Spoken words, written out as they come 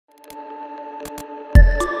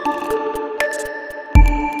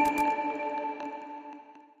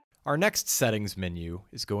Our next settings menu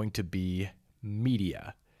is going to be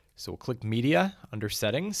media. So we'll click media under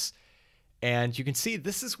settings. And you can see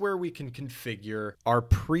this is where we can configure our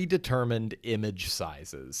predetermined image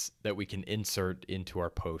sizes that we can insert into our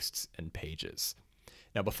posts and pages.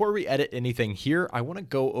 Now, before we edit anything here, I want to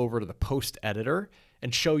go over to the post editor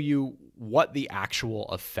and show you what the actual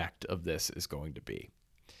effect of this is going to be.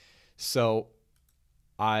 So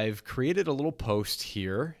I've created a little post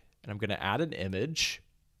here, and I'm going to add an image.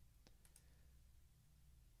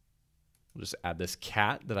 We'll just add this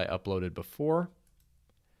cat that I uploaded before.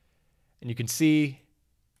 And you can see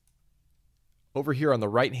over here on the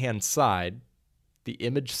right-hand side, the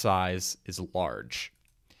image size is large.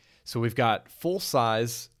 So we've got full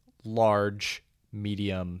size, large,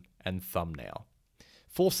 medium, and thumbnail.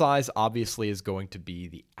 Full size obviously is going to be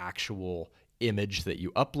the actual image that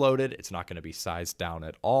you uploaded. It's not going to be sized down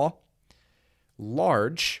at all.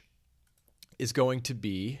 Large is going to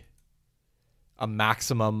be a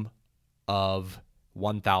maximum of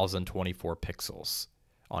 1024 pixels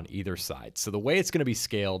on either side. So the way it's going to be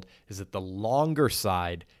scaled is that the longer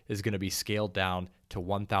side is going to be scaled down to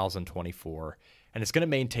 1024, and it's going to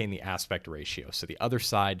maintain the aspect ratio. So the other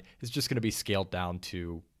side is just going to be scaled down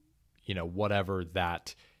to, whatever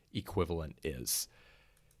that equivalent is.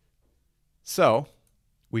 So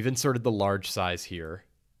we've inserted the large size here,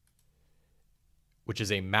 which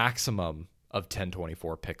is a maximum of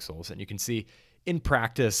 1024 pixels. And you can see in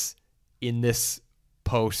practice, in this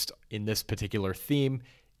post, in this particular theme,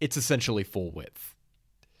 it's essentially full width.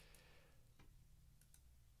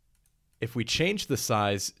 If we change the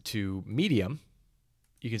size to medium,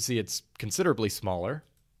 you can see it's considerably smaller.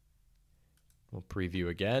 We'll preview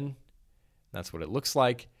again. That's what it looks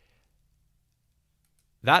like.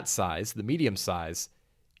 That size, the medium size,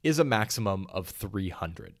 is a maximum of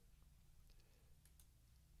 300.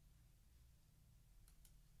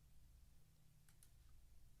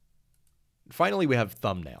 Finally, we have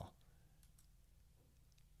thumbnail.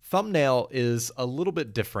 Thumbnail is a little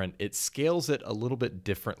bit different. It scales it a little bit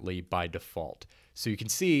differently by default. So you can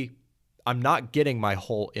see I'm not getting my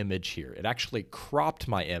whole image here. It actually cropped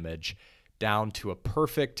my image down to a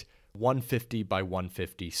perfect 150 by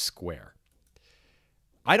 150 square.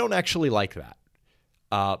 I don't actually like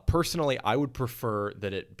that. Personally, I would prefer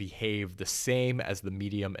that it behave the same as the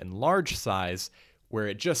medium and large size, where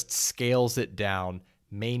it just scales it down,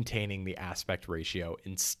 maintaining the aspect ratio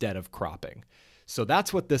instead of cropping. So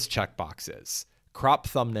that's what this checkbox is. Crop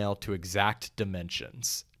thumbnail to exact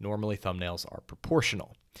dimensions. Normally thumbnails are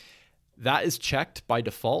proportional. That is checked by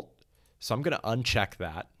default, so I'm going to uncheck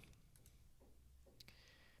that.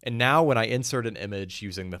 And now when I insert an image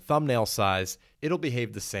using the thumbnail size, it'll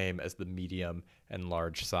behave the same as the medium and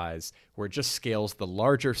large size, where it just scales the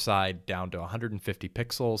larger side down to 150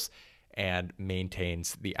 pixels and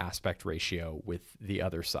maintains the aspect ratio with the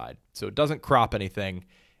other side. So it doesn't crop anything,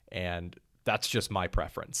 and that's just my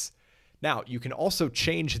preference. Now, you can also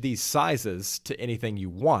change these sizes to anything you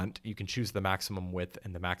want. You can choose the maximum width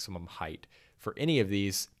and the maximum height for any of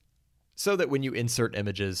these, so that when you insert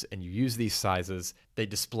images and you use these sizes, they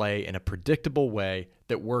display in a predictable way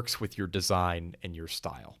that works with your design and your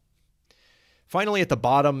style. Finally, at the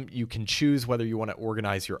bottom, you can choose whether you want to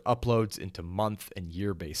organize your uploads into month and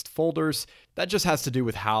year-based folders. That just has to do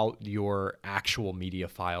with how your actual media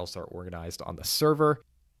files are organized on the server.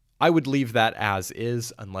 I would leave that as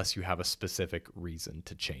is unless you have a specific reason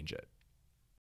to change it.